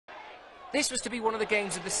This was to be one of the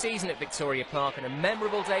games of the season at Victoria Park and a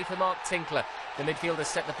memorable day for Mark Tinkler. The midfielder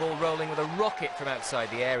set the ball rolling with a rocket from outside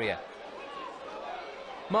the area.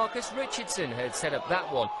 Marcus Richardson had set up that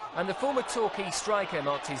one, and the former Torquay striker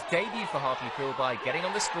marked his debut for Hartlepool by getting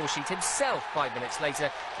on the score sheet himself 5 minutes later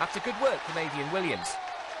after good work from Eifion Williams.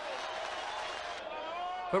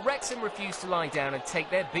 But Wrexham refused to lie down and take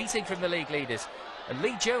their beating from the league leaders, and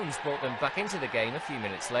Lee Jones brought them back into the game a few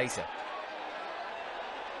minutes later.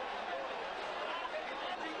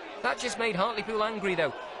 That just made Hartlepool angry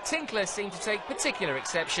though. Tinkler seemed to take particular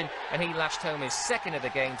exception, and he lashed home his second of the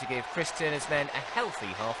game to give Chris Turner's men a healthy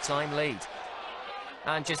half-time lead.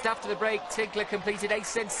 And just after the break, Tinkler completed a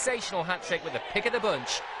sensational hat-trick with the pick of the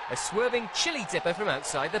bunch, a swerving chili dipper from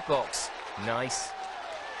outside the box. Nice.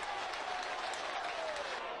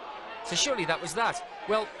 So surely that was that.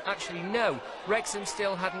 Well, actually no. Wrexham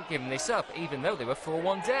still hadn't given this up, even though they were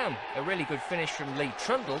 4-1 down. A really good finish from Lee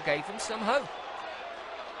Trundle gave them some hope.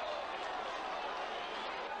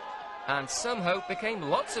 And some hope became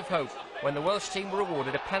lots of hope when the Welsh team were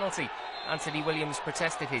awarded a penalty. Anthony Williams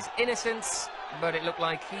protested his innocence, but it looked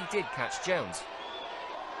like he did catch Jones.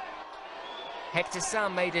 Hector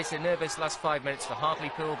Sam made it a nervous last 5 minutes for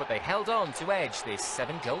Hartlepool, but they held on to edge this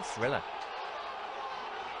 7-goal thriller.